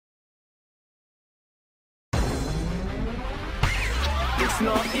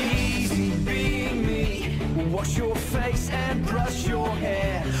not easy being me. Wash your face and brush your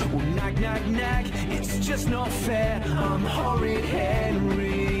hair. Well, nag, nag, nag, it's just not fair. I'm Horrid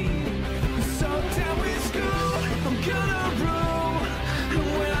Henry. So down with school, I'm gonna rule. And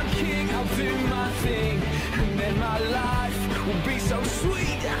when I'm king, I'll do my thing. And then my life will be so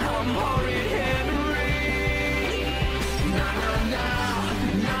sweet. I'm Horrid Henry. Na na na,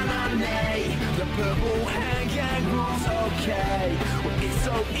 na na nay. The purple hand gang rules okay. Well, it's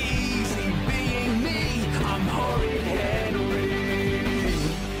so easy being me. I'm Horrid Henry.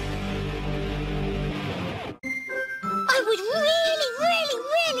 I would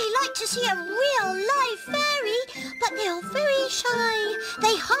really like to see a real live fairy, but they are very shy.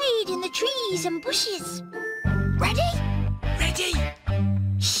 They hide in the trees and bushes. Ready? Ready?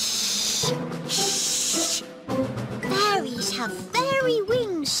 Shh! Shh! Fairies have fairy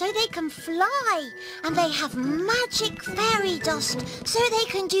wings so they can fly, and they have magic fairy dust so they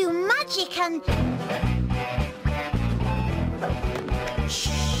can do magic and...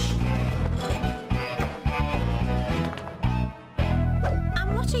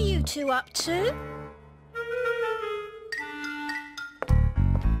 And what are you two up to?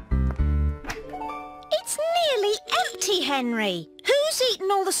 It's nearly empty, Henry. Who's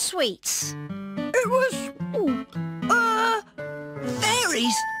eaten all the sweets? It was...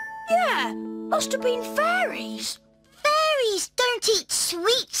 fairies. Yeah, must have been fairies. Fairies don't eat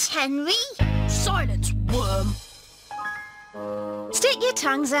sweets, Henry. Silence, worm. Stick your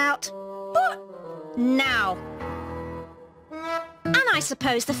tongues out. But... Now. And I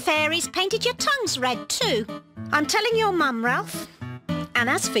suppose the fairies painted your tongues red too. I'm telling your mum, Ralph. And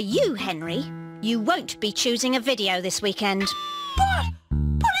as for you, Henry, you won't be choosing a video this weekend.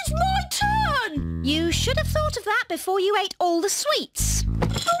 But it's my turn! You should have thought of that before you ate all the sweets.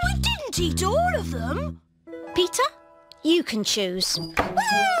 Oh, I didn't eat all of them. Peter, you can choose. Woo! Goody!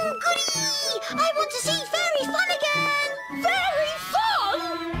 I want to see fairy fun again! Fairy fun?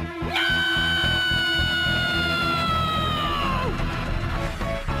 No!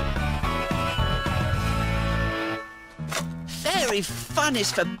 Fairy fun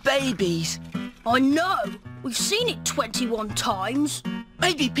is for babies. I know. We've seen it 21 times.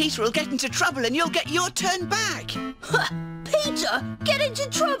 Maybe Peter will get into trouble and you'll get your turn back. Peter, get into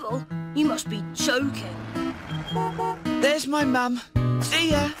trouble? You must be joking. There's my mum.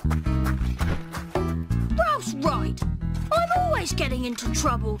 See ya. Ralph's right. I'm always getting into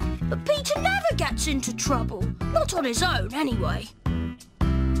trouble, but Peter never gets into trouble. Not on his own, anyway.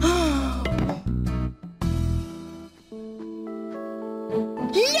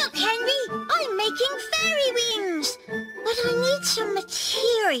 Look, Henry! I'm making fairy wings! But I need some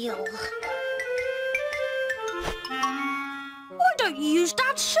material. Why don't you use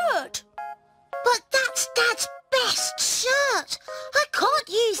Dad's shirt? But that's Dad's best shirt! I can't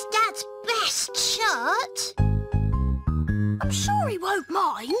use Dad's best shirt! I'm sure he won't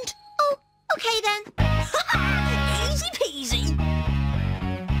mind. Oh, OK then. Easy peasy.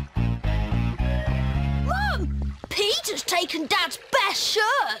 Mum! Peter's taken Dad's best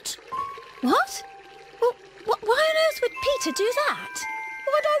shirt. What? Well, why on earth would Peter do that?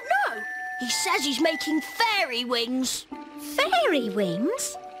 Well, I don't know. He says he's making fairy wings. Fairy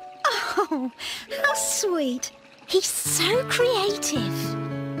wings? Oh, how sweet. He's so creative.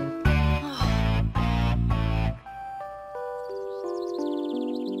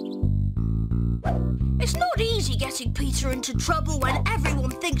 It's not easy getting Peter into trouble when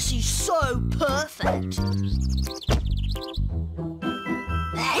everyone thinks he's so perfect.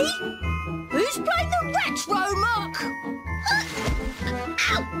 Hey? Who's playing the retro muck?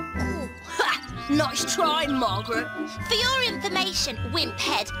 Ow! Ha! Nice try, Margaret. For your information,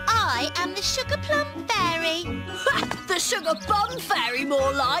 Wimphead, I am the Sugar Plum Fairy. Ha! The sugar bum fairy,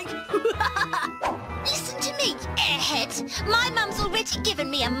 more like. Listen to me, airhead. My mum's already given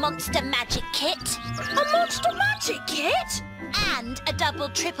me a monster magic kit. A monster magic kit? And a double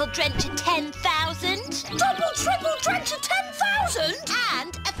triple drencher 10,000. Double triple drencher 10,000?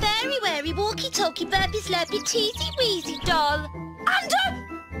 And a fairy wary walkie-talkie burpy slurpy teasy weasy doll. And a...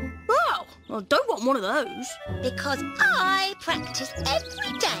 Oh, I don't want one of those. Because I practice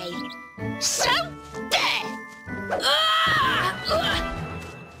every day. So, there!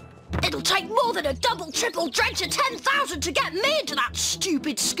 It'll take more than a double triple drencher 10,000 to get me into that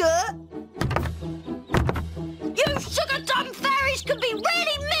stupid skirt. You sugar dumb fairies can be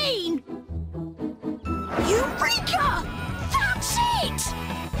really mean. Eureka! That's it!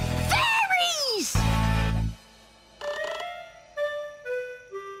 Fairies!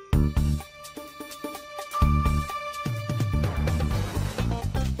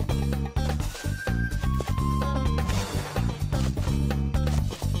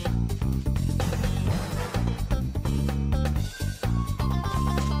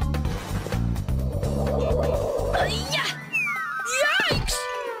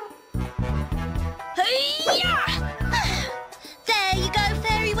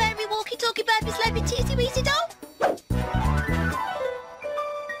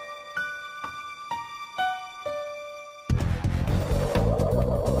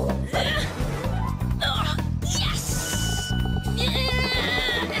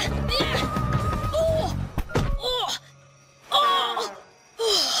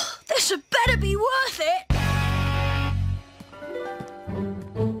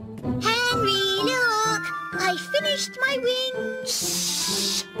 finished my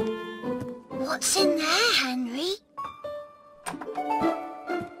wings. What's in there, Henry?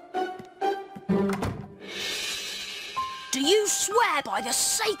 Do you swear by the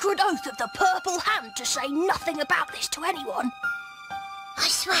sacred oath of the Purple Hand to say nothing about this to anyone? I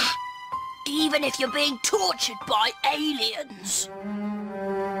swear. Even if you're being tortured by aliens?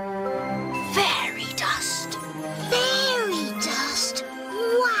 Fairy dust. Fairy dust?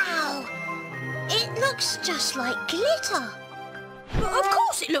 Wow! It looks just like glitter. Of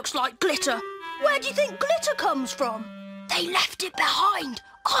course it looks like glitter. Where do you think glitter comes from? They left it behind.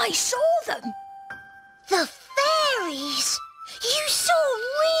 I saw them. The fairies! You saw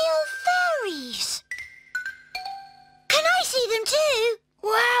real fairies! Can I see them too?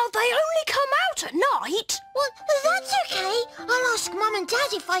 Well, they only come out at night. Well, that's okay. I'll ask Mum and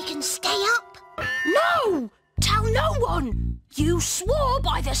Dad if I can stay up. No! Tell no one. You swore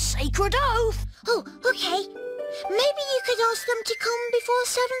by the sacred oath. Oh, okay. Maybe you could ask them to come before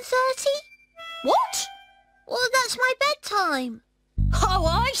 7:30? What? Well, that's my bedtime. Oh,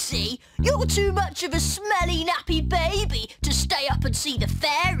 I see. You're too much of a smelly, nappy baby to stay up and see the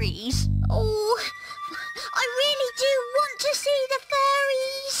fairies. Oh, I really do want to see the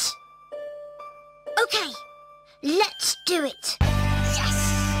fairies. Okay, let's do it. Yes!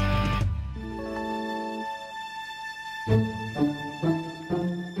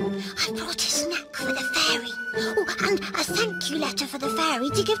 I brought a snack for the fairy. Oh, and a thank you letter for the fairy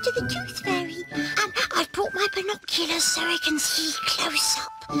to give to the tooth fairy. And I've brought my binoculars so I can see close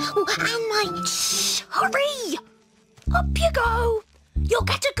up. Oh, and my... Shh! Hurry! Up you go. You'll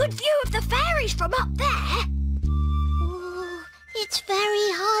get a good view of the fairies from up there. Oh, it's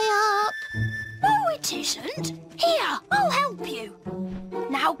very high up. No, it isn't. Here, I'll help you.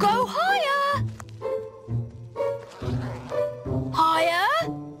 Now go higher. Higher.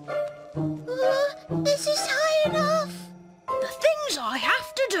 This is high enough. The things I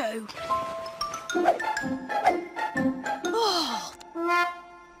have to do. Oh.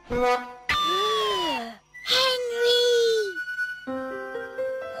 Henry!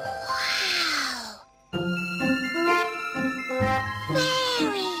 Wow!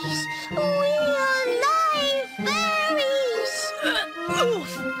 Fairies! We are live fairies! No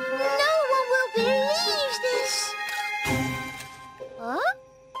one will believe this! Huh?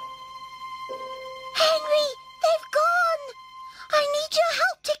 Henry! They've gone! I need your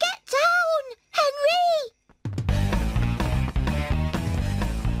help to get down! Henry!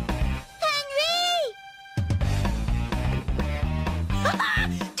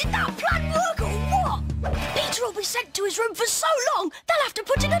 Did that plan work or what? Peter will be sent to his room for so long, they'll have to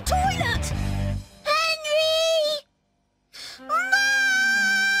put in a toilet. Henry!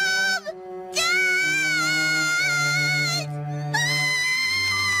 Mom! Dad!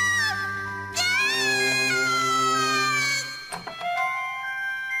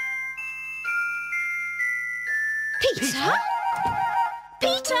 Peter?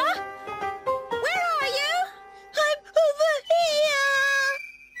 Peter? Where are you? I'm over here!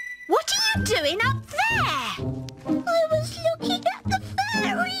 What are you doing up there? I was looking at the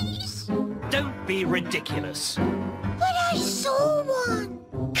fairies! Don't be ridiculous. But I saw one!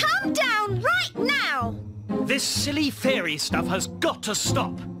 Come down right now! This silly fairy stuff has got to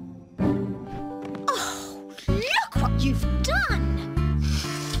stop. Oh, look what you've done!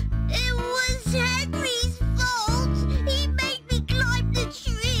 It was Henry's fault! He made me climb the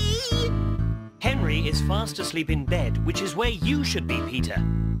tree! Henry is fast asleep in bed, which is where you should be, Peter.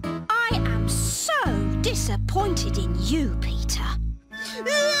 I am so disappointed in you, Peter.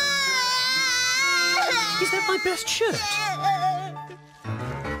 Is that my best shirt?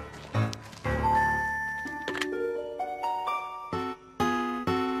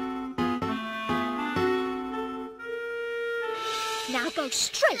 Now go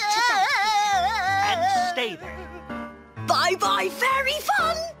straight to bed. And stay there. Bye-bye, fairy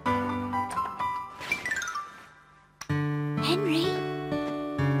fun! Henry?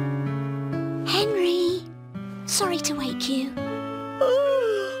 Henry? Sorry to wake you,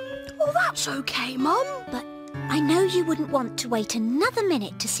 Oh, that's okay, Mum. but I know you wouldn't want to wait another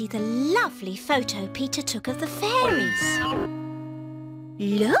minute to see the lovely photo Peter took of the fairies.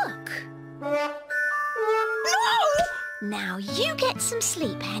 Look! No! Now you get some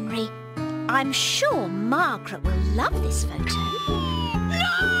sleep, Henry. I'm sure Margaret will love this photo.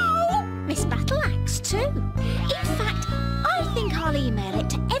 No! Miss Battleaxe too. In fact, I think I'll email it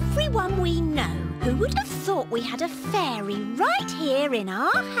to everyone we know. Who would have thought we had a fairy right here in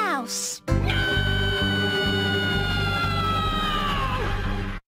our house? No!